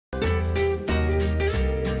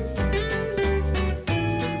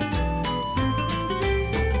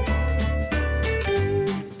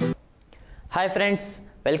Hi friends,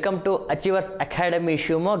 welcome to Achievers Academy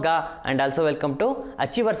Shivamogga and also welcome to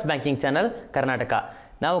Achievers Banking Channel Karnataka.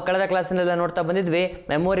 ನಾವು ಕಳೆದ ಕ್ಲಾಸಿನಲ್ಲಿ ನೋಡ್ತಾ ಬಂದಿದ್ವಿ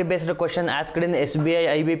memory based question asked ಇನ್ SBI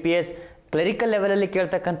IBPS clerical level ಅಲ್ಲಿ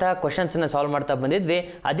ಕೇಳ್ತಕ್ಕಂತ questions ಅನ್ನು solve ಮಾಡ್ತಾ ಬಂದಿದ್ವಿ.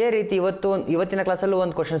 ಅದೇ ರೀತಿ ಇವತ್ತಿನ ಕ್ಲಾಸ್ ಅಲ್ಲಿ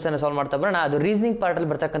ಒಂದು ಕ್ವೆಶ್ಚನ್ಸ್ ಅನ್ನು ಸಾಲ್ವ್ ಮಾಡ್ತಾ ಬರೋಣ. ಅದು ರೀಸನಿಂಗ್ ಪಾರ್ಟ್ ಅಲ್ಲಿ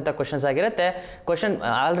ಬರ್ತಕ್ಕಂತ ಕ್ವೆಶ್ಚನ್ಸ್ ಆಗಿರುತ್ತೆ. ಕ್ವೆಶ್ಚನ್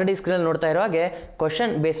ಆಲ್ರೆಡಿ ಸ್ಕ್ರೀನ್ ಅಲ್ಲಿ ನೋಡ್ತಾ ಇರೋ ಹಾಗೆ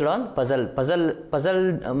ಕ್ವೆಶ್ಚನ್ ಬೇಸ್ಡ್ ಆನ್ ಪಜಲ್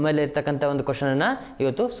ಮೇಲೆ ಇರ್ತಕ್ಕಂತ ಒಂದು ಕ್ವೆಶ್ಚನ್ ಅನ್ನ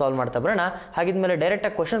ಇವತ್ತು ಸಾಲ್ವ್ ಮಾಡ್ತಾ ಬರೋಣ. ಹಾಗಿದ್ಮೇಲೆ ಡೈರೆಕ್ಟ್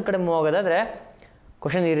ಆಗಿ ಕ್ವೆಶ್ಚನ್ ಕಡೆ ಮೂವ್ ಆಗೋದಾದ್ರೆ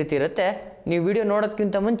ಕ್ವೆಶ್ಚನ್ ಈ ರೀತಿ ಇರುತ್ತೆ. ನೀವು ವಿಡಿಯೋ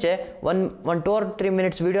ನೋಡೋದಕ್ಕಿಂತ ಮುಂಚೆ 1 to 3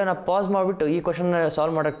 minutes ವಿಡಿಯೋನ ಪಾಸ್ ಮಾಡಿಬಿಟ್ಟು ಈ ಕ್ವೆಶ್ಚನ್ನ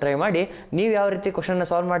ಸಾಲ್ವ್ ಮಾಡೋಕ್ಕೆ ಟ್ರೈ ಮಾಡಿ. ನೀವು ಯಾವ ರೀತಿ ಕ್ವೆಶ್ಚನ್ನ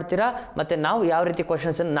ಸಾಲ್ವ್ ಮಾಡ್ತೀರಾ ಮತ್ತು ನಾನು ಯಾವ ರೀತಿ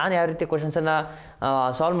ಕ್ವೆಶ್ಚನ್ಸನ್ನು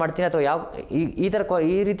ಸಾಲ್ವ್ ಮಾಡ್ತೀನಿ ಅಥವಾ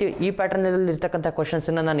ಈ ರೀತಿ ಈ ಪ್ಯಾಟರ್ನಲ್ಲಿ ಇರ್ತಕ್ಕಂಥ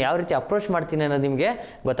ಕ್ವೆಶ್ಚನ್ಸನ್ನು ನಾನು ಯಾವ ರೀತಿ ಅಪ್ರೋಚ್ ಮಾಡ್ತೀನಿ ಅನ್ನೋದು ನಿಮಗೆ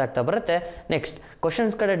ಗೊತ್ತಾಗ್ತಾ ಬರುತ್ತೆ. ನೆಕ್ಸ್ಟ್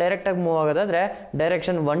ಕ್ವೆಶ್ಚನ್ಸ್ ಕಡೆ ಡೈರೆಕ್ಟಾಗಿ move ಆಗೋದಾದರೆ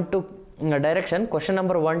direction question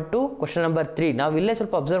number 1 to question number 3 ನಾವು ಇಲ್ಲೇ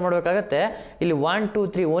ಸ್ವಲ್ಪ ಅಬ್ಸರ್ವ್ ಮಾಡಬೇಕಾಗತ್ತೆ. ಇಲ್ಲಿ 1 2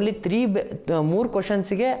 3 ಓನ್ಲಿ 3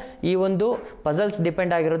 ಕ್ವೆಶ್ಚನ್ಸ್ಗೆ ಈ ಒಂದು ಪಜಲ್ಸ್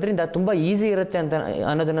ಡಿಪೆಂಡ್ ಆಗಿರೋದ್ರಿಂದ ತುಂಬ ಈಸಿ ಇರುತ್ತೆ ಅಂತ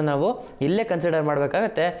ಅನ್ನೋದನ್ನು ನಾವು ಇಲ್ಲೇ ಕನ್ಸಿಡರ್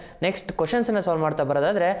ಮಾಡಬೇಕಾಗತ್ತೆ. ನೆಕ್ಸ್ಟ್ ಕ್ವೆಶ್ಚನ್ಸನ್ನು ಸಾಲ್ವ್ ಮಾಡ್ತಾ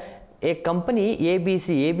ಬರೋದಾದರೆ ಎ ಕಂಪನಿ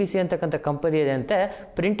ABC ಅಂತಕ್ಕಂಥ ಕಂಪನಿ ಇದೆ ಅಂತೆ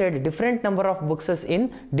printed different number of ಬುಕ್ಸಸ್ in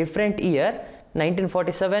different year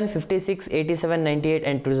 1947, 56, 87, 98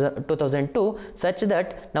 and 2002 such that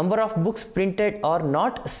number of books printed are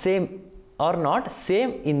not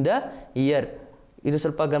same in the year. ಇದು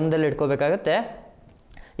ಸ್ವಲ್ಪ ಗಮನದಲ್ಲಿ ಇಟ್ಕೋಬೇಕಾಗತ್ತೆ.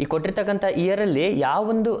 ಈ ಕೊಟ್ಟಿರ್ತಕ್ಕಂಥ ಇಯರಲ್ಲಿ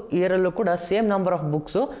ಯಾವೊಂದು ಇಯರಲ್ಲೂ ಕೂಡ same number of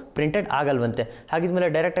books printed ಆಗಲ್ವಂತೆ. ಹಾಗಿದ್ಮೇಲೆ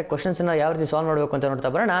ಡೈರೆಕ್ಟಾಗಿ ಕ್ವಶನ್ಸನ್ನ ಯಾವ ರೀತಿ ಸಾಲ್ವ್ ಮಾಡಬೇಕು ಅಂತ ನೋಡ್ತಾ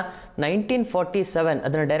ಬರೋಣ. 1947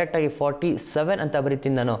 ಅದನ್ನು ಡೈರೆಕ್ಟಾಗಿ 47 ಅಂತ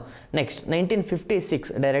ಬರೀತೀನಿ ನಾನು. ನೆಕ್ಸ್ಟ್ 1956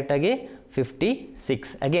 ಡೈರೆಕ್ಟಾಗಿ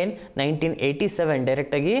 56. ಅಗೇನ್ 1987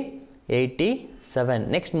 ಡೈರೆಕ್ಟಾಗಿ 87.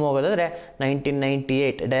 ನೆಕ್ಸ್ಟ್ ಮೂವ್ ಆಗೋದಾದರೆ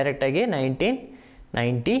 1998 ಡೈರೆಕ್ಟಾಗಿ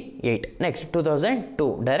 1998. ನೆಕ್ಸ್ಟ್ 2002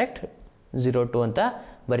 ಡೈರೆಕ್ಟ್ 02 ಅಂತ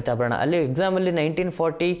ಬರಿತಾ ಬರೋಣ. ಅಲ್ಲಿ ಎಕ್ಸಾಮಲ್ಲಿ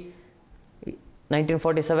 1947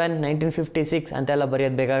 1956 ಅಂತೆಲ್ಲ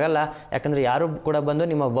ಬರೆಯೋದು ಬೇಕಾಗಲ್ಲ. ಯಾಕಂದರೆ ಯಾರು ಕೂಡ ಬಂದು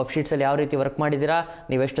ನಿಮ್ಮ ವರ್ಕ್ಶೀಟ್ಸಲ್ಲಿ ಯಾವ ರೀತಿ ವರ್ಕ್ ಮಾಡಿದ್ದೀರಾ,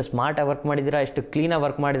 ನೀವೆಷ್ಟು ಸ್ಮಾರ್ಟಾಗಿ ವರ್ಕ್ ಮಾಡಿದ್ದೀರಾ, ಎಷ್ಟು ಕ್ಲೀನಾಗಿ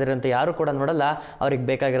ವರ್ಕ್ ಮಾಡಿದ್ದೀರಾ ಅಂತ ಯಾರು ಕೂಡ ನೋಡಲ್ಲ. ಅವ್ರಿಗೆ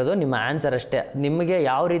ಬೇಕಾಗಿರೋದು ನಿಮ್ಮ ಆನ್ಸರ್ ಅಷ್ಟೇ. ನಿಮಗೆ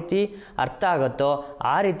ಯಾವ ರೀತಿ ಅರ್ಥ ಆಗುತ್ತೋ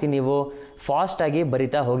ಆ ರೀತಿ ನೀವು ಫಾಸ್ಟಾಗಿ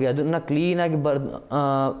ಬರಿತಾ ಹೋಗಿ. ಅದನ್ನು ಕ್ಲೀನಾಗಿ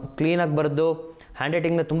ಬರೆದು ಹ್ಯಾಂಡ್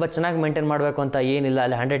ರೈಟಿಂಗ್ನ ತುಂಬ ಚೆನ್ನಾಗಿ ಮೇಂಟೈನ್ ಮಾಡಬೇಕು ಅಂತ ಏನಿಲ್ಲ.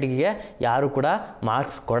 ಅಲ್ಲಿ ಹ್ಯಾಂಡ್ ರೈಟಿಂಗಿಗೆ ಯಾರು ಕೂಡ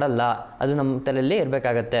ಮಾರ್ಕ್ಸ್ ಕೊಡಲ್ಲ. ಅದು ನಮ್ಮ ತಲೆಯಲ್ಲಿ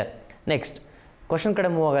ಇರಬೇಕಾಗತ್ತೆ. ನೆಕ್ಸ್ಟ್ ಕ್ವಶನ್ ಕಡೆ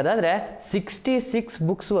move ಆಗೋದಾದರೆ 66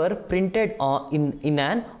 books var printed in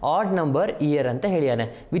an odd number year ಅಂತ ಹೇಳಿಯಾನೆ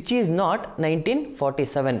ವಿಚ್ ಈಸ್ ನಾಟ್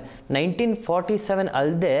 1947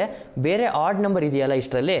 ಅಲ್ಲದೆ ಬೇರೆ ಆಡ್ ನಂಬರ್ ಇದೆಯಲ್ಲ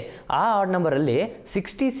ಇಷ್ಟರಲ್ಲಿ, ಆ ಆಡ್ ನಂಬರಲ್ಲಿ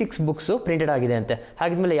 66 ಬುಕ್ಸು ಪ್ರಿಂಟೆಡ್ ಆಗಿದೆ ಅಂತೆ.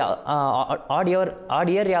 ಹಾಗಿದ್ಮೇಲೆ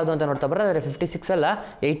ಆಡ್ ಇಯರ್ ಯಾವುದು ಅಂತ ನೋಡ್ತಾ ಬರೋದಾದರೆ 56 ಅಲ್ಲ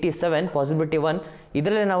 87 ಪಾಸಿಬಿಲಿಟಿ 1.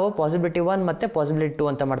 ಇದರಲ್ಲೇ ನಾವು ಪಾಸಿಬಿಲಿಟಿ 1 ಮತ್ತು ಪಾಸಿಬಿಲಿಟಿ 2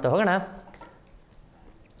 ಅಂತ ಮಾಡ್ತಾ ಹೋಗೋಣ.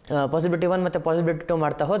 ಪಾಸಿಬಿಲಿಟಿ 1 ಮತ್ತು ಪಾಸಿಬಿಲಿಟಿ 2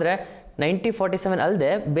 ಮಾಡ್ತಾ ಹೋದರೆ 1947 ಅಲ್ಲದೆ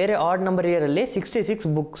ಬೇರೆ ಆಡ್ ನಂಬರ್ ಇಯರಲ್ಲಿ 66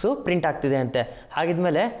 ಬುಕ್ಸು ಪ್ರಿಂಟ್ ಆಗ್ತಿದೆ ಅಂತೆ.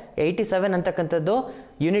 ಹಾಗಿದ್ಮೇಲೆ 87 ಅಂತಕ್ಕಂಥದ್ದು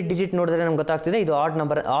ಯೂನಿಟ್ ಡಿಜಿಟ್ ನೋಡಿದ್ರೆ ನಮ್ಗೆ ಗೊತ್ತಾಗ್ತಿದೆ ಇದು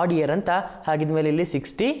ಆಡ್ ಇಯರ್ ಅಂತ. ಹಾಗಿದ್ಮೇಲೆ ಇಲ್ಲಿ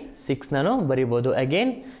 66 ನಾನು ಬರಿಬೋದು.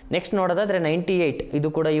 ಅಗೇನ್ ನೆಕ್ಸ್ಟ್ ನೋಡೋದಾದರೆ 98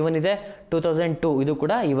 ಇದು ಕೂಡ ಇವನ್ ಇದೆ. 2002 ಇದು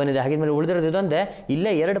ಕೂಡ ಇವನ್ ಇದೆ. ಹಾಗಿದ್ಮೇಲೆ ಉಳಿದಿರೋದು ಇದೊಂದೇ.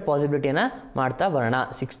 ಇಲ್ಲೇ 2 ಪಾಸಿಬಿಲಿಟಿಯನ್ನು ಮಾಡ್ತಾ ಬರೋಣ.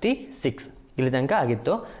 66 ಇಲ್ಲಿ ತನಕ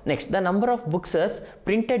ಆಗಿತ್ತು. Next the number of ಬುಕ್ಸಸ್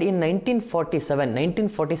printed in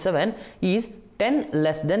 1947 is 10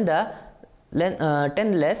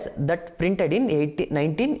 less that printed ಇನ್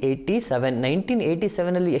 1987.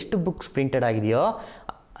 1987 ಎಷ್ಟು ಬುಕ್ಸ್ ಪ್ರಿಂಟೆಡ್ ಆಗಿದೆಯೋ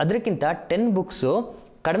ಅದಕ್ಕಿಂತ 10 ಬುಕ್ಸು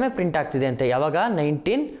ಕಡಿಮೆ ಪ್ರಿಂಟ್ ಆಗ್ತಿದೆ ಅಂತ. ಯಾವಾಗ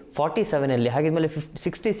 1947. ಹಾಗಿದ್ಮೇಲೆ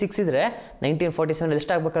 66 ಇದ್ರೆ 1947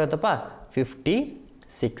 ಎಷ್ಟಾಗಬೇಕಾಗತ್ತಪ್ಪ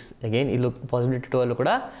 56. ಅಗೇನ್ ಇಲ್ಲೂ ಪಾಸಿಬಿಲಿಟಿ 2 ಅಲ್ಲೂ ಕೂಡ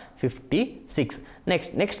 56.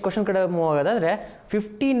 ನೆಕ್ಸ್ಟ್ ಕ್ವಶನ್ ಕಡೆ move ಆಗೋದಾದರೆ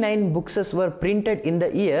 59 ಬುಕ್ಸಸ್ var printed in the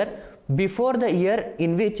year before the year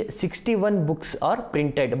in which 61 books R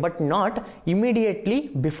printed but not immediately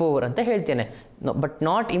before ಅಂತ ಹೇಳ್ತೇನೆ. ಬಟ್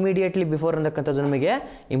ನಾಟ್ ಇಮಿಡಿಯೇಟ್ಲಿ ಬಿಫೋರ್ ಅಂತಕ್ಕಂಥದ್ದು ನಮಗೆ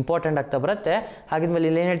ಇಂಪಾರ್ಟೆಂಟ್ ಆಗ್ತಾ ಬರುತ್ತೆ. ಹಾಗಿದ್ಮೇಲೆ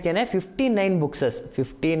ಇಲ್ಲಿ ಏನು ಹೇಳ್ತೇನೆ 59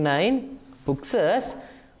 ಬುಕ್ಸಸ್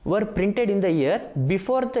var printed in the year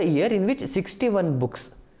before the year in which 61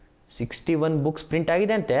 books print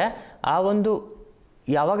ಆಗಿದೆ ಅಂತೆ. ಆ ಒಂದು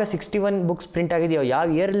ಯಾವಾಗ 61 ಬುಕ್ಸ್ ಪ್ರಿಂಟ್ ಆಗಿದೆಯೋ, ಯಾವ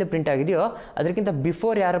ಇಯರಲ್ಲಿ ಪ್ರಿಂಟ್ ಆಗಿದೆಯೋ ಅದಕ್ಕಿಂತ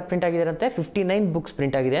ಬಿಫೋರ್ ಯಾರು ಪ್ರಿಂಟ್ ಆಗಿದ್ದಾರಂತೆ 59 ಬುಕ್ಸ್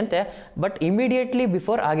ಪ್ರಿಂಟ್ ಆಗಿದೆ ಅಂತೆ. ಬಟ್ ಇಮಿಡಿಯೇಟ್ಲಿ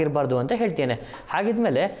ಬಿಫೋರ್ ಆಗಿರಬಾರ್ದು ಅಂತ ಹೇಳ್ತೇನೆ.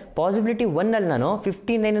 ಹಾಗಿದ್ಮೇಲೆ ಪಾಸಿಬಿಲಿಟಿ 1 ನಾನು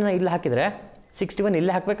 59 ಇಲ್ಲಿ ಹಾಕಿದರೆ 61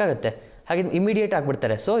 ಇಲ್ಲೇ ಹಾಕಬೇಕಾಗತ್ತೆ. ಹಾಗೆ ಇಮಿಡಿಯೇಟ್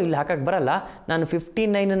ಆಗಿಬಿಡ್ತಾರೆ. ಸೊ ಇಲ್ಲಿ ಹಾಕಕ್ಕೆ ಬರಲ್ಲ. ನಾನು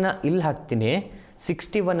 59 ಇಲ್ಲಿ ಹಾಕ್ತೀನಿ,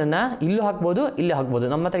 61 ಇಲ್ಲೂ ಹಾಕ್ಬೋದು, ಇಲ್ಲೂ ಹಾಕ್ಬೋದು.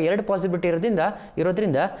 ನಮ್ಮ ಹತ್ರ 2 ಪಾಸಿಬಿಲಿಟಿ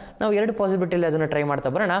ಇರೋದ್ರಿಂದ ನಾವು 2 ಪಾಸಿಬಿಲಿಟಿಯಲ್ಲಿ ಅದನ್ನು ಟ್ರೈ ಮಾಡ್ತಾ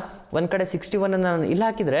ಬರೋಣ. ಒಂದು ಕಡೆ 61 ನಾನು ಇಲ್ಲಿ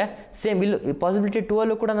ಹಾಕಿದರೆ ಸೇಮ್ ಇಲ್ಲೂ ಪಾಸಿಬಿಲಿಟಿ 2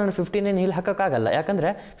 ಅಲ್ಲೂ ಕೂಡ ನಾನು 59 ಇಲ್ಲಿ ಹಾಕೋಕ್ಕಾಗಲ್ಲ. ಯಾಕಂದರೆ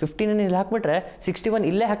 59 ಇಲ್ಲಿ ಹಾಕಿಬಿಟ್ರೆ 61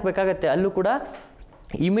 ಇಲ್ಲೇ ಹಾಕಬೇಕಾಗತ್ತೆ. ಅಲ್ಲೂ ಕೂಡ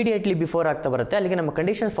ಇಮಿಡಿಯೇಟ್ಲಿ ಬಿಫೋರ್ ಆಗ್ತಾ ಬರುತ್ತೆ. ಅಲ್ಲಿಗೆ ನಮ್ಮ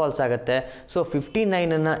ಕಂಡೀಷನ್ ಫಾಲ್ಸ್ ಆಗುತ್ತೆ. ಸೊ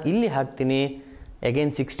 59 ಇಲ್ಲಿ ಹಾಕ್ತೀನಿ,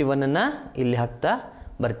 ಅಗೇನ್ 61 ಇಲ್ಲಿ ಹಾಕ್ತಾ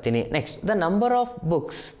ಬರ್ತೀನಿ. Next the number of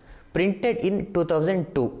books printed in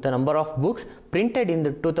 2002, the number of books printed in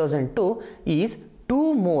the 2002 is 2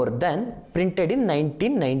 more than printed in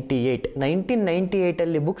 1998. 1998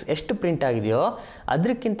 ಅಲ್ಲಿ ಬುಕ್ಸ್ ಎಷ್ಟು ಪ್ರಿಂಟ್ ಆಗಿದೆಯೋ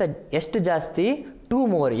ಅದಕ್ಕಿಂತ ಎಷ್ಟು ಜಾಸ್ತಿ 2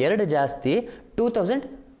 more 2 ಜಾಸ್ತಿ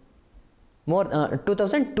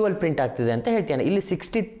 2012 ಪ್ರಿಂಟ್ ಆಗ್ತಿದೆ ಅಂತ ಹೇಳ್ತೇನೆ. ಇಲ್ಲಿ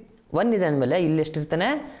 61 ಇದೆ ಅಂದಮೇಲೆ ಇಲ್ಲಿ ಎಷ್ಟಿರ್ತಾನೆ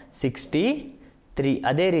 63.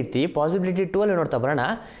 ಅದೇ ರೀತಿ ಪಾಸಿಬಿಲಿಟಿ 12 ನೋಡ್ತಾ ಬರೋಣ.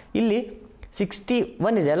 ಇಲ್ಲಿ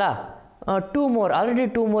 61 ಇದೆ ಅಲ್ಲ, 2 more ಆಲ್ರೆಡಿ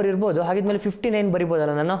 2 more ಇರ್ಬೋದು. ಹಾಗಿದ್ಮೇಲೆ 59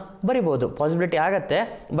 ಬರಿಬೋದಲ್ಲ, ನಾನು ಬರಿಬೋದು, ಪಾಸಿಬಿಲಿಟಿ ಆಗುತ್ತೆ.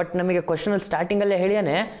 ಬಟ್ ನಮಗೆ ಕ್ವಶನಲ್ಲಿ ಸ್ಟಾರ್ಟಿಂಗಲ್ಲೇ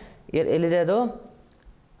ಹೇಳಿಯಾನೆ ಎಲ್ಲಿದೆ ಅದು,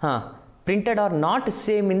 ಹಾಂ, printed R not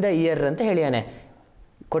same in the year ಅಂತ ಹೇಳಿಯಾನೆ.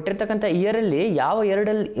 ಕೊಟ್ಟಿರ್ತಕ್ಕಂಥ ಇಯರಲ್ಲಿ ಯಾವ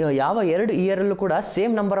ಎರಡು ಇಯರಲ್ಲೂ ಕೂಡ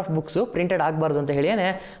same number of books printed ಆಗಬಾರ್ದು ಅಂತ ಹೇಳಿಯಾನೆ.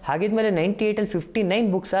 ಹಾಗಿದ್ಮೇಲೆ 98ಅಲ್ಲಿ 59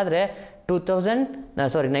 ಬುಕ್ಸ್ ಆದರೆ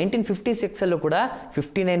 1956ಅಲ್ಲೂ ಕೂಡ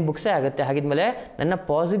 59 ಬುಕ್ಸೇ ಆಗುತ್ತೆ. ಹಾಗಿದ್ಮೇಲೆ ನನ್ನ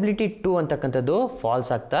ಪಾಸಿಬಿಲಿಟಿ 2 ಅಂತಕ್ಕಂಥದ್ದು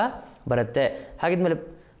ಫಾಲ್ಸ್ ಆಗ್ತಾ ಬರುತ್ತೆ. ಹಾಗಿದ್ಮೇಲೆ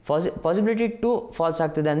ಪಾಸಿಬಿಲಿಟಿ 2 ಫಾಲ್ಸ್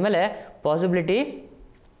ಆಗ್ತಿದೆ ಅಂದಮೇಲೆ ಪಾಸಿಬಿಲಿಟಿ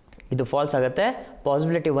ಇದು ಫಾಲ್ಸ್ ಆಗುತ್ತೆ,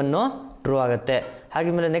 ಪಾಸಿಬಿಲಿಟಿ 1 ಟ್ರೂ ಆಗುತ್ತೆ.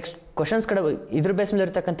 ಹಾಗಿದ್ಮೇಲೆ ನೆಕ್ಸ್ಟ್ ಕ್ವಶನ್ಸ್ ಕಡೆ, ಇದ್ರ ಬೇಸ್ ಮೇಲೆ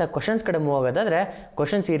ಇರ್ತಕ್ಕಂಥ ಕ್ವಶನ್ಸ್ ಕಡೆ ಮೂವ್ ಆಗೋದಾದರೆ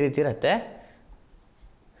ಕ್ವಶನ್ಸ್ ಈ ರೀತಿ ಇರುತ್ತೆ.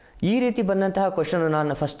 ಈ ರೀತಿ ಬಂದಂತಹ ಕ್ವಶನ್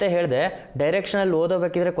ನಾನು ಫಸ್ಟೇ ಹೇಳಿದೆ, ಡೈರೆಕ್ಷನಲ್ಲಿ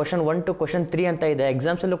ಓದೋಬೇಕಿದ್ರೆ ಕ್ವಶನ್ 1 to ಕ್ವಶನ್ 3 ಅಂತ ಇದೆ.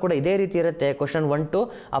 ಎಕ್ಸಾಮ್ಸಲ್ಲೂ ಕೂಡ ಇದೇ ರೀತಿ ಇರುತ್ತೆ. ಕ್ವಶನ್ 1 to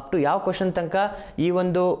ಅಪ್ ಟು ಯಾವ ಕ್ವಶನ್ ತನಕ ಈ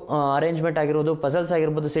ಒಂದು ಅರೇಂಜ್ಮೆಂಟ್ ಆಗಿರ್ಬೋದು, ಪಜಲ್ಸ್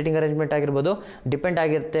ಆಗಿರ್ಬೋದು, ಸೀಟಿಂಗ್ ಅರೇಂಜ್ಮೆಂಟ್ ಆಗಿರ್ಬೋದು ಡಿಪೆಂಡ್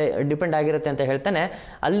ಆಗಿರುತ್ತೆ ಅಂತ ಹೇಳ್ತಾನೆ.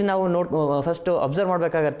 ಅಲ್ಲಿ ನಾವು ಫಸ್ಟು ಅಬ್ಸರ್ವ್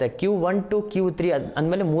ಮಾಡಬೇಕಾಗತ್ತೆ. Q1 to Q3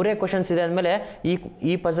 ಅಂದಮೇಲೆ 3 ಕ್ವಶನ್ಸ್ ಇದೆ ಅಂದಮೇಲೆ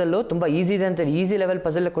ಈ ಪಜಲ್ಲು ತುಂಬ ಈಸಿ ಇದೆ ಅಂತ, ಈಸಿ ಲೆವೆಲ್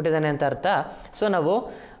ಪಜಲ್ ಕೊಟ್ಟಿದ್ದಾನೆ ಅಂತ ಅರ್ಥ. ಸೊ ನಾವು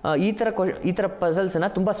ಈ ಥರ ಪಜಲ್ಸನ್ನು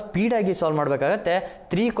ತುಂಬ ಸ್ಪೀಡಾಗಿ ಸಾಲ್ವ್ ಮಾಡಬೇಕಾಗತ್ತೆ.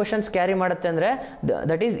 3 ಕ್ವಶನ್ಸ್ ಕ್ಯಾರಿ ಮಾಡುತ್ತೆ ಅಂದರೆ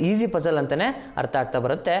ದಟ್ ಈಸ್ ಈಸಿ ಪಜಲ್ ಅಂತಲೇ ಅರ್ಥ ಆಗ್ತಾ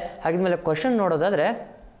ಬರುತ್ತೆ. ಹಾಗಿದ್ಮೇಲೆ ಕ್ವಶನ್ ನೋಡೋದಾದರೆ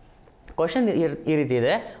ಕ್ವಶನ್ ಈ ರೀತಿ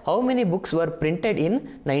ಇದೆ, how many books var printed in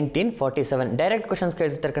 1947. Direct questions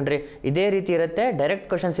ಕೇಳ್ತಿರ್ತಾರೆ ಕಣ್ರಿ, ಇದೇ ರೀತಿ ಇರುತ್ತೆ. ಡೈರೆಕ್ಟ್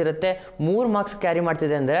ಕ್ವಶನ್ಸ್ ಇರುತ್ತೆ. 3 ಮಾರ್ಕ್ಸ್ ಕ್ಯಾರಿ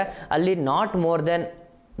ಮಾಡ್ತಿದೆ ಅಂದರೆ ಅಲ್ಲಿ ನಾಟ್ ಮೋರ್ ದೆನ್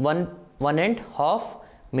 1.5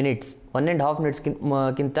 minutes 1.5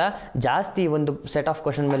 minutesಗಿಂತ ಜಾಸ್ತಿ ಒಂದು ಸೆಟ್ ಆಫ್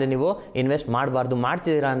ಕ್ವಶನ್ ಮೇಲೆ ನೀವು ಇನ್ವೆಸ್ಟ್ ಮಾಡಬಾರ್ದು.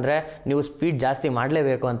 ಮಾಡ್ತಿದ್ದೀರಾ ಅಂದರೆ ನೀವು ಸ್ಪೀಡ್ ಜಾಸ್ತಿ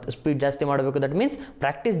ಮಾಡಲೇಬೇಕು ಅಂತ, ಸ್ಪೀಡ್ ಜಾಸ್ತಿ ಮಾಡಬೇಕು, ದಟ್ ಮೀನ್ಸ್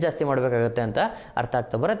ಪ್ರಾಕ್ಟೀಸ್ ಜಾಸ್ತಿ ಮಾಡಬೇಕಾಗುತ್ತೆ ಅಂತ ಅರ್ಥ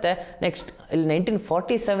ಆಗ್ತಾ ಬರುತ್ತೆ. ನೆಕ್ಸ್ಟ್ ಇಲ್ಲಿ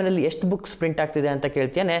 1947ಅಲ್ಲಿ ಎಷ್ಟು ಬುಕ್ಸ್ ಪ್ರಿಂಟ್ ಆಗ್ತಿದೆ ಅಂತ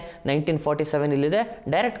ಕೇಳ್ತೇನೆ. 1947 ಇಲ್ಲಿದೆ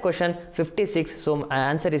direct question 56, so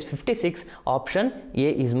answer is 56. Option A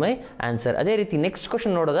is my answer. ಅದೇ ರೀತಿ ನೆಕ್ಸ್ಟ್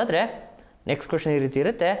ಕ್ವಶನ್ ನೋಡೋದಾದರೆ ನೆಕ್ಸ್ಟ್ ಕ್ವಶನ್ ಈ ರೀತಿ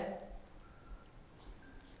ಇರುತ್ತೆ,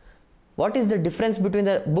 what is the difference between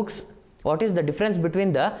the books, what is the difference between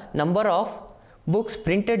the number of books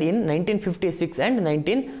printed in 1956 and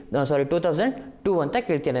 2002 ಅಂತ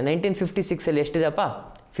ಕೇಳ್ತೇನೆ. 1956 ಅಲ್ಲಿ ಎಷ್ಟಿದೆಪ್ಪ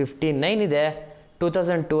 59 ಇದೆ,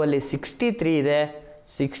 2002 ಅಲ್ಲಿ 63 ಇದೆ,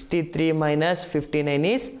 63 minus 59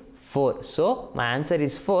 is 4. So my answer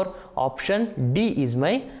is 4. Option D is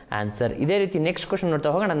my answer. ಇದೇ ರೀತಿ ನೆಕ್ಸ್ಟ್ ಕ್ವಶನ್ ನೋಡ್ತಾ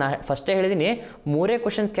ಹೋಗೋಣ. ನಾನು ಫಸ್ಟೇ ಹೇಳಿದ್ದೀನಿ 3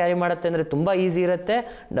 ಕ್ವಶನ್ಸ್ ಕ್ಯಾರಿ ಮಾಡುತ್ತೆ ಅಂದರೆ ತುಂಬ ಈಸಿ ಇರುತ್ತೆ.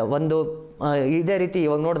 ಒಂದು ಇದೇ ರೀತಿ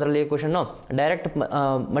ಇವಾಗ ನೋಡಿದ್ರಲ್ಲಿ ಕ್ವಶನ್ನು ಡೈರೆಕ್ಟ್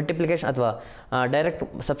ಮಲ್ಟಿಪ್ಲಿಕೇಶನ್ ಅಥವಾ ಡೈರೆಕ್ಟ್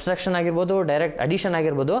ಸಬ್ಸ್ಟ್ರಾಕ್ಷನ್ ಆಗಿರ್ಬೋದು, ಡೈರೆಕ್ಟ್ ಅಡಿಷನ್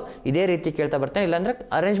ಆಗಿರ್ಬೋದು, ಇದೇ ರೀತಿ ಕೇಳ್ತಾ ಬರ್ತಾನೆ. ಇಲ್ಲಾಂದರೆ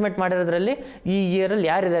ಅರೇಂಜ್ಮೆಂಟ್ ಮಾಡಿರೋದ್ರಲ್ಲಿ ಈ ಇಯರಲ್ಲಿ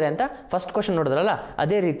ಯಾರಿದ್ದಾರೆ ಅಂತ ಫಸ್ಟ್ ಕ್ವಶನ್ ನೋಡಿದ್ರಲ್ಲ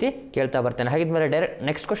ಅದೇ ರೀತಿ ಕೇಳ್ತಾ ಬರ್ತಾನೆ. ಹಾಗಿದ್ಮೇಲೆ ಡೈರೆಕ್ಟ್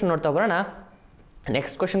ನೆಕ್ಸ್ಟ್ ಕ್ವಶನ್ ನೋಡ್ತಾ ಬರೋಣ.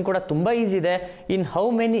 ನೆಕ್ಸ್ಟ್ ಕ್ವಶನ್ ಕೂಡ ತುಂಬ ಈಸಿ ಇದೆ. In how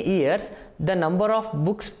many years the number of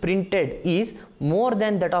books printed is more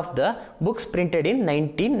than that of the books printed ಇನ್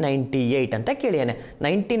 1998 ಅಂತ ಕೇಳಿಯಾನೆ.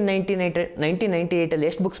 1998ಅಲ್ಲಿ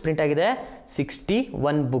ಎಷ್ಟು ಬುಕ್ಸ್ ಪ್ರಿಂಟ್ ಆಗಿದೆ?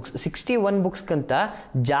 61 ಬುಕ್ಸ್. 61 ಬುಕ್ಸ್ಗಿಂತ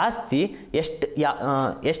ಜಾಸ್ತಿ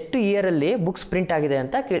ಎಷ್ಟು ಇಯರಲ್ಲಿ ಬುಕ್ಸ್ ಪ್ರಿಂಟ್ ಆಗಿದೆ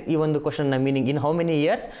ಅಂತ ಈ ಒಂದು ಕ್ವಶನ್ನ meaning. In how many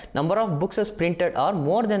years number of books is printed R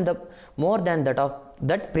more than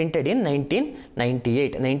that printed in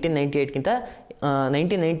 1998. 1998ಗಿಂತ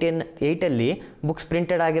 1998ಅಲ್ಲಿ books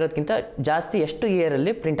printed ಆಗಿರೋದಕ್ಕಿಂತ ಜಾಸ್ತಿ ಎಷ್ಟು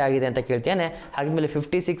ಇಯರಲ್ಲಿ ಪ್ರಿಂಟ್ ಆಗಿದೆ ಅಂತ ಕೇಳ್ತೇನೆ. ಹಾಗಿದ್ಮೇಲೆ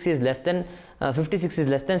 56 is less than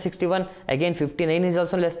 61. Again 59 is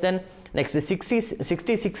also less than. Next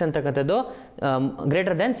 66 ಅಂತಕ್ಕಂಥದ್ದು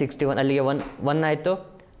ಗ್ರೇಟರ್ ದೆನ್ 61, ಅಲ್ಲಿಗೆ 1 ಆಯಿತು.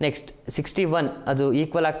 ನೆಕ್ಸ್ಟ್ 61 ಅದು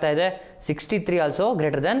equal ಆಗ್ತಾ ಇದೆ. 63 ಆಲ್ಸೋ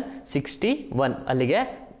ಗ್ರೇಟರ್ ದೆನ್ 61, ಅಲ್ಲಿಗೆ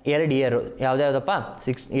 2 ಇಯರು ಯಾವುದ್ಯಾವುದಪ್ಪ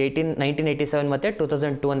 1987 ಮತ್ತು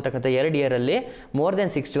 2002 ಅಂತಕ್ಕಂಥ 2 ಇಯರಲ್ಲಿ ಮೋರ್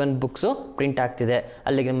ದೆನ್ 61 ಬುಕ್ಸು ಪ್ರಿಂಟ್ ಆಗ್ತಿದೆ.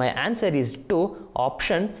 ಅಲ್ಲಿಗೆ my answer is 2.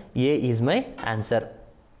 Option A is my answer.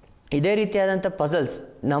 ಇದೇ ರೀತಿಯಾದಂಥ ಪಜಲ್ಸ್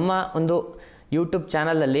ನಮ್ಮ ಒಂದು ಯೂಟ್ಯೂಬ್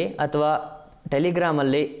ಚಾನಲಲ್ಲಿ ಅಥವಾ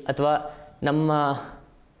ಟೆಲಿಗ್ರಾಮಲ್ಲಿ ಅಥವಾ ನಮ್ಮ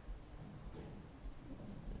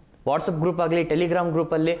ವಾಟ್ಸಪ್ ಗ್ರೂಪ್ ಆಗಲಿ, ಟೆಲಿಗ್ರಾಮ್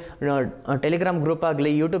ಗ್ರೂಪ್ ಆಗಲಿ,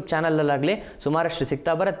 ಯೂಟ್ಯೂಬ್ ಚಾನಲಲ್ಲಾಗಲಿ ಸುಮಾರಷ್ಟು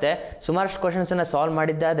ಸಿಗ್ತಾ ಬರುತ್ತೆ. ಸುಮಾರಷ್ಟು ಕ್ವಶನ್ಸನ್ನು ಸಾಲ್ವ್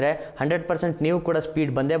ಮಾಡಿದ್ದಾದರೆ 100% ನೀವು ಕೂಡ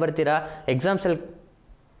ಸ್ಪೀಡ್ ಬಂದೇ ಬರ್ತೀರಾ.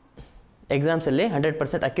 ಎಕ್ಸಾಮ್ಸಲ್ಲಿ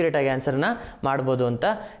 100% ಅಕ್ಯುರೇಟ್ ಆಗಿ ಆನ್ಸರ್ನ ಮಾಡ್ಬೋದು ಅಂತ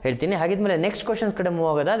ಹೇಳ್ತೀನಿ. ಹಾಗಿದ್ಮೇಲೆ ನೆಕ್ಸ್ಟ್ ಕ್ವಶನ್ಸ್ ಕಡೆ move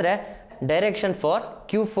ಆಗೋದಾದರೆ direction for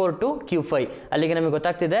Q4 to Q5 ಅಲ್ಲಿಗೆ ನಮಗೆ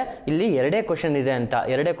ಗೊತ್ತಾಗ್ತಿದೆ ಇಲ್ಲಿ ಎರಡೇ ಕ್ವಶನ್ ಇದೆ ಅಂತ.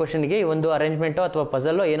 ಎರಡೇ ಕ್ವಶನ್ಗೆ ಈ ಒಂದು ಅರೇಂಜ್ಮೆಂಟು ಅಥವಾ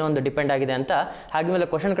ಪಜಲ್ಲೋ ಏನೋ ಒಂದು ಡಿಪೆಂಡ್ ಆಗಿದೆ ಅಂತ. ಹಾಗೆಮೇಲೆ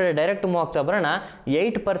ಕ್ವಶನ್ ಕಡೆ ಡೈರೆಕ್ಟ್ ಮೂವ್ ಆಗ್ತಾ ಬರೋಣ.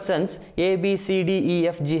 8 persons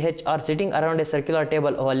ABCDEFGH are sitting around A circular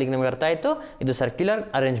table. ಅಲ್ಲಿಗೆ ನಮಗೆ ಅರ್ಥ ಆಯಿತು ಇದು ಸರ್ಕ್ಯುಲರ್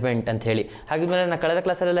ಅರೇಂಜ್ಮೆಂಟ್ ಅಂತ ಹೇಳಿ. ಹಾಗೆಮೇಲೆ ನಾನು ಕಳೆದ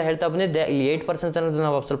ಕ್ಲಾಸಲ್ಲೆಲ್ಲ ಹೇಳ್ತಾ ಬಂದಿದ್ದೆ ಇಲ್ಲಿ 8 persons ಅನ್ನೋದು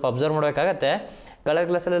ನಾವು ಸ್ವಲ್ಪ ಅಬ್ಸರ್ವ್ ಮಾಡಬೇಕಾಗತ್ತೆ. ಕಳೆದ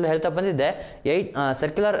ಕ್ಲಾಸಲ್ಲೆಲ್ಲ ಹೇಳ್ತಾ ಬಂದಿದ್ದೆ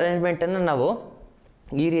ಸರ್ಕ್ಯುಲರ್ ಅರೇಂಜ್ಮೆಂಟನ್ನು ನಾವು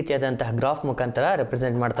ಈ ರೀತಿಯಾದಂತಹ ಗ್ರಾಫ್ ಮುಖಾಂತರ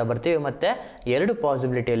ರೆಪ್ರೆಸೆಂಟ್ ಮಾಡ್ತಾ ಬರ್ತೀವಿ ಮತ್ತು ಎರಡು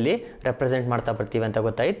ಪಾಸಿಬಿಲಿಟಿಯಲ್ಲಿ ರೆಪ್ರೆಸೆಂಟ್ ಮಾಡ್ತಾ ಬರ್ತೀವಿ ಅಂತ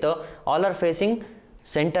ಗೊತ್ತಾಯಿತು. ಆಲ್ ಆರ್ ಫೇಸಿಂಗ್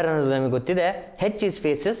ಸೆಂಟರ್ ಅನ್ನೋದು ನಮಗೆ ಗೊತ್ತಿದೆ. ಹೆಚ್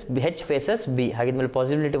ಫೇಸಸ್ ಬಿ. ಹಾಗಿದ್ಮೇಲೆ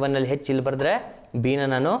ಪಾಸಿಬಿಲಿಟಿ 1ನಲ್ಲಿ ಹೆಚ್ ಇಲ್ಲಿ ಬರೆದ್ರೆ ಬಿನ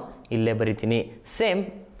ನಾನು ಇಲ್ಲೇ ಬರಿತೀನಿ. ಸೇಮ್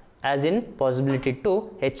ಆ್ಯಸ್ ಇನ್ ಪಾಸಿಬಿಲಿಟಿ 2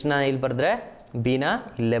 ಹೆಚ್ನ ಇಲ್ಲಿ ಬರೆದ್ರೆ ಬಿನ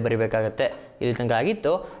ಇಲ್ಲೇ ಬರಿಬೇಕಾಗತ್ತೆ. ಇಲ್ಲಿ ತನಕ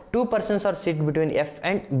ಆಗಿತ್ತು. 2 persons R sheet between F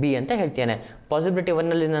and B ಅಂತ ಹೇಳ್ತೇನೆ. ಪಾಸಿಬಿಲಿಟಿ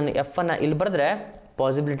 1ನಲ್ಲಿ ನಾನು ಎಫನ್ನು ಇಲ್ಲಿ ಬರೆದ್ರೆ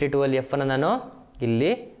ಪಾಸಿಬಿಲಿಟಿ 2ಅಲ್ಲಿ ಎಫನ್ನು ನಾನು ಇಲ್ಲಿ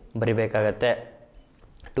ಬರಿಬೇಕಾಗತ್ತೆ.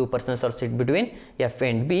 2 persons R sheet between F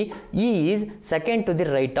and B. E is second to the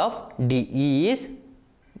right of D. E is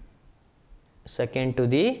second to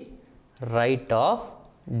the right of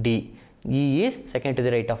D. E is second to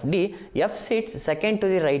the right of D. F sits second to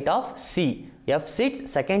the right of C. F sits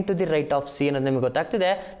second to the right of C ಅನ್ನೋದು ನಮಗೆ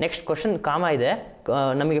ಗೊತ್ತಾಗ್ತಿದೆ. Next question ಕಾಮ ಇದೆ,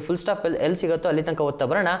 ನಮಗೆ full stop ಎಲ್ಲಿ ಸಿಗುತ್ತೋ ಅಲ್ಲಿ ತನಕ ಓದ್ತಾ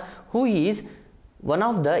ಬರೋಣ. Who is one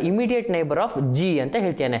of the immediate neighbour of G ಅಂತ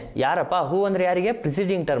ಹೇಳ್ತೇನೆ. ಯಾರಪ್ಪ? ಹೂ ಅಂದರೆ ಯಾರಿಗೆ?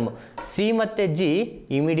 Preceding term. ಸಿ ಮತ್ತು ಜಿ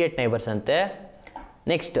ಇಮಿಡಿಯೇಟ್ ನೇಬರ್ಸ್ ಅಂತೆ.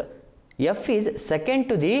 Next F is second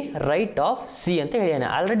to the right of C ಅಂತ ಹೇಳ್ಯಾನೆ.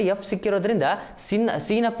 ಆಲ್ರೆಡಿ ಎಫ್ ಸಿಕ್ಕಿರೋದ್ರಿಂದ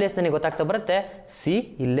ಸಿನ ಪ್ಲೇಸ್ ನನಗೆ ಗೊತ್ತಾಗ್ತಾ ಬರುತ್ತೆ. ಸಿ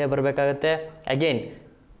ಇಲ್ಲೇ ಬರಬೇಕಾಗತ್ತೆ. ಅಗೇನ್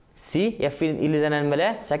ಸಿ ಎಫ್ ಇಲ್ಲಿದೆ ಅಂದಮೇಲೆ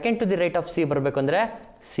second to the right of C ಬರಬೇಕು ಅಂದರೆ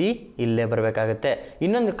ಸಿ ಇಲ್ಲೇ ಬರಬೇಕಾಗತ್ತೆ.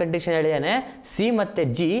 ಇನ್ನೊಂದು ಕಂಡೀಷನ್ ಹೇಳಿದಾನೆ, ಸಿ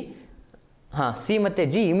ಮತ್ತು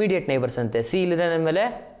ಜಿ ಇಮಿಡಿಯೇಟ್ ನೇಬರ್ಸ್ ಅಂತೆ. ಸಿ ಇಲ್ಲಿದೆ ಅಂದಮೇಲೆ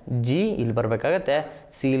ಜಿ ಇಲ್ಲಿ ಬರಬೇಕಾಗತ್ತೆ.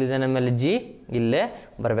 ಸಿ ಇಲ್ಲಿದೆ ಅಂದಮೇಲೆ ಜಿ ಇಲ್ಲೇ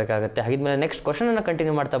ಬರಬೇಕಾಗತ್ತೆ. ಹಾಗಿದ್ಮೇಲೆ ನೆಕ್ಸ್ಟ್ ಕ್ವಶನನ್ನು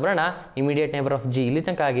ಕಂಟಿನ್ಯೂ ಮಾಡ್ತಾ ಬರೋಣ. ಇಮಿಡಿಯೇಟ್ ನೇಬರ್ ಆಫ್ ಜಿ ಇಲ್ಲಿ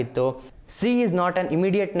ತನಕ ಆಗಿತ್ತು. C is not on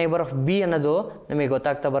immediate neighbour of B ಅನ್ನೋದು ನಮಗೆ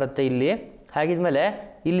ಗೊತ್ತಾಗ್ತಾ ಬರುತ್ತೆ ಇಲ್ಲಿ. ಹಾಗಿದ್ಮೇಲೆ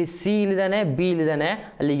ಇಲ್ಲಿ ಸಿ ಇಲ್ಲಿದ್ದಾನೆ, ಬಿ ಇಲ್ಲಿದ್ದಾನೆ,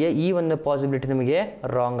 ಅಲ್ಲಿಗೆ ಈ ಒಂದು ಪಾಸಿಬಿಲಿಟಿ ನಮಗೆ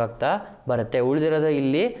ರಾಂಗ್ ಆಗ್ತಾ ಬರುತ್ತೆ. ಉಳಿದಿರೋದು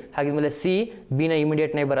ಇಲ್ಲಿ. ಹಾಗಿದ್ಮೇಲೆ ಸಿ ಬಿನ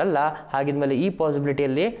ಇಮಿಡಿಯೇಟ್ ನೇಬರ್ ಅಲ್ಲ. ಹಾಗಿದ್ಮೇಲೆ ಈ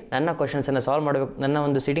ಪಾಸಿಬಿಲಿಟಿಯಲ್ಲಿ ನನ್ನ ಕ್ವಶನ್ಸನ್ನು ಸಾಲ್ವ್ ಮಾಡಬೇಕು, ನನ್ನ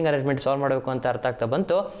ಒಂದು ಸಿಟಿಂಗ್ ಅರೇಂಜ್ಮೆಂಟ್ ಸಾಲ್ವ್ ಮಾಡಬೇಕು ಅಂತ ಅರ್ಥ ಆಗ್ತಾ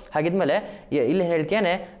ಬಂತು. ಹಾಗಿದ್ಮೇಲೆ ಇಲ್ಲಿ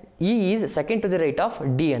ಹೇಳ್ತೇನೆ E is second to the right of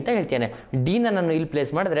D ಅಂತ ಹೇಳ್ತೇನೆ. ಡಿನ ನಾನು ಇಲ್ಲಿ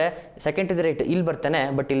ಪ್ಲೇಸ್ ಮಾಡಿದ್ರೆ ಸೆಕೆಂಡ್ ಟು ದಿ ರೈಟ್ ಇಲ್ಲಿ ಬರ್ತಾನೆ.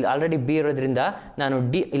 ಬಟ್ ಇಲ್ಲಿ ಆಲ್ರೆಡಿ ಬಿ ಇರೋದ್ರಿಂದ ನಾನು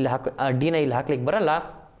ಡಿನ ಇಲ್ಲಿ ಹಾಕ್ಲಿಕ್ಕೆ ಬರಲ್ಲ.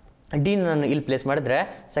 ಡಿನ ನಾನು ಇಲ್ಲಿ ಪ್ಲೇಸ್ ಮಾಡಿದ್ರೆ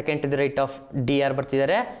second to the right of D ಯಾರು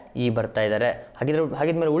ಬರ್ತಿದ್ದಾರೆ? ಇ ಬರ್ತಾ ಇದ್ದಾರೆ.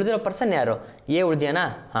 ಹಾಗಿದ್ಮೇಲೆ ಉಳಿದಿರೋ ಪರ್ಸನ್ ಯಾರು? A ಉಳಿದ್ಯಾನಾ?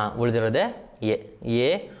 ಉಳಿದಿರೋದೇ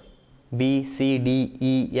A B C D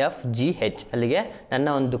E F G ಹೆಚ್. ಅಲ್ಲಿಗೆ ನನ್ನ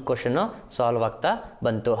ಒಂದು ಕ್ವಶನ್ನು ಸಾಲ್ವ್ ಆಗ್ತಾ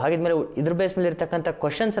ಬಂತು. ಹಾಗಿದ್ಮೇಲೆ ಇದ್ರ ಬೇಸ್ ಮೇಲೆ ಇರ್ತಕ್ಕಂಥ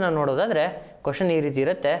ಕ್ವಶನ್ಸನ್ನು ನೋಡೋದಾದರೆ ಕ್ವಶನ್ ಈ ರೀತಿ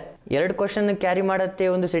ಇರುತ್ತೆ. 2 ಕ್ವಶನ್ ಕ್ಯಾರಿ ಮಾಡುತ್ತೆ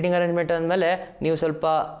ಒಂದು ಸಿಟಿಂಗ್ ಅರೇಂಜ್ಮೆಂಟ್ ಅಂದಮೇಲೆ ನೀವು ಸ್ವಲ್ಪ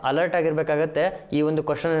ಅಲರ್ಟ್ ಆಗಿರಬೇಕಾಗತ್ತೆ. ಈ ಒಂದು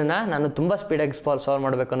ಕ್ವಶನನ್ನು ನಾನು ತುಂಬ ಸ್ಪೀಡಾಗಿ ಸಾಲ್ವ್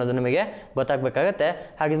ಮಾಡಬೇಕು ಅನ್ನೋದು ನಿಮಗೆ ಗೊತ್ತಾಗಬೇಕಾಗತ್ತೆ.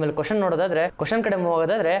 ಹಾಗಿದ್ಮೇಲೆ ಕ್ವಶನ್ ನೋಡೋದಾದರೆ ಕ್ವಶನ್ ಕಡೆ move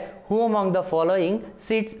ಆಗೋದಾದರೆ who among the following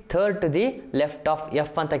seats third to the left of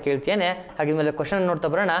F ಅಂತ ಕೇಳ್ತೇನೆ. ಹಾಗಿದ್ಮೇಲೆ ಕ್ವಶನ್ ನೋಡ್ತಾ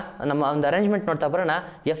ಬರೋಣ, ನಮ್ಮ ಒಂದು ಅರೇಂಜ್ಮೆಂಟ್ ನೋಡ್ತಾ ಬರೋಣ.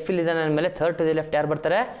 ಎಫ್ ಇಲ್ಲಿದೆ ಅಂದಮೇಲೆ ಥರ್ಡ್ ಟು ದಿ ಲೆಫ್ಟ್ ಯಾರು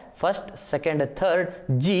ಬರ್ತಾರೆ? First, second, third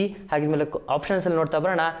G. ಹಾಗಿದ್ಮೇಲೆ ಆಪ್ಷನ್ಸಲ್ಲಿ ನೋಡ್ತಾ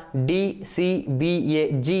ಬರೋಣ. D, C, B, A,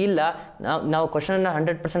 G ಇಲ್ಲ. ನಾವು ಕ್ವಶನ್ನ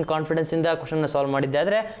 100% ಕಾನ್ಫಿಡೆನ್ಸಿಂದ ಕ್ವಶನ್ನ ಸಾಲ್ವ್ ಮಾಡಿದ್ದೆ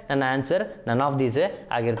ಆದರೆ ನನ್ನ ಆನ್ಸರ್ ನನ್ ಆಫ್ ದೀಸೇ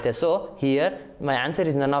ಆಗಿರುತ್ತೆ. So here my answer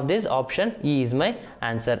is none of these. Option E is my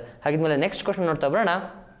answer. ಹಾಗಿದ್ಮೇಲೆ next question ನೋಡ್ತಾ ಬರೋಣ.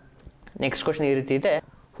 ನೆಕ್ಸ್ಟ್ ಕ್ವಶನ್ ಈ ರೀತಿ ಇದೆ.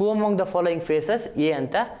 ಹೂ among the following phases A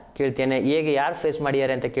ಅಂತ ಕೇಳ್ತೇನೆ. ಎಗೆ ಯಾರು ಫೇಸ್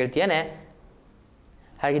ಮಾಡಿದ್ದಾರೆ ಅಂತ ಕೇಳ್ತೇನೆ.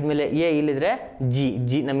 ಹಾಗಿದ್ಮೇಲೆ ಎ ಇಲ್ಲಿದ್ರೆ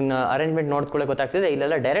ಜಿ ನಮಗೆ ಅರೇಂಜ್ಮೆಂಟ್ ನೋಡ್ಕೊಳ್ಳೆ ಗೊತ್ತಾಗ್ತಿದೆ.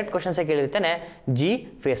 ಇಲ್ಲೆಲ್ಲ ಡೈರೆಕ್ಟ್ ಕ್ವಶನ್ಸೇ ಕೇಳಿರ್ತಾನೆ, ಜಿ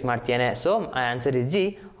ಫೇಸ್ ಮಾಡ್ತೇನೆ. So my answer is G.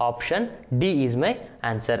 Option D is my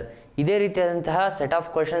answer. ಇದೇ ರೀತಿಯಾದಂತಹ ಸೆಟ್ ಆಫ್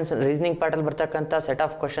ಕ್ವಶನ್ಸ್ ರೀಸನಿಂಗ್ ಪಾರ್ಟಲ್ಲಿ ಬರ್ತಕ್ಕಂಥ ಸೆಟ್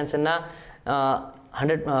ಆಫ್ ಕ್ವಶನ್ಸನ್ನು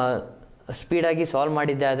 100 ಸ್ಪೀಡಾಗಿ ಸಾಲ್ವ್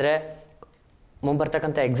ಮಾಡಿದ್ದೆ ಆದರೆ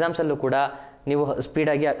ಮುಂಬರ್ತಕ್ಕಂಥ ಎಕ್ಸಾಮ್ಸಲ್ಲೂ ಕೂಡ ನೀವು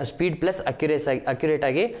ಸ್ಪೀಡ್ ಪ್ಲಸ್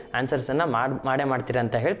ಅಕ್ಯುರೇಟಾಗಿ ಆನ್ಸರ್ಸನ್ನು ಮಾಡೇ ಮಾಡ್ತೀರಾ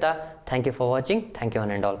ಅಂತ ಹೇಳ್ತಾ thank you for watching. Thank you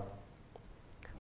one and all.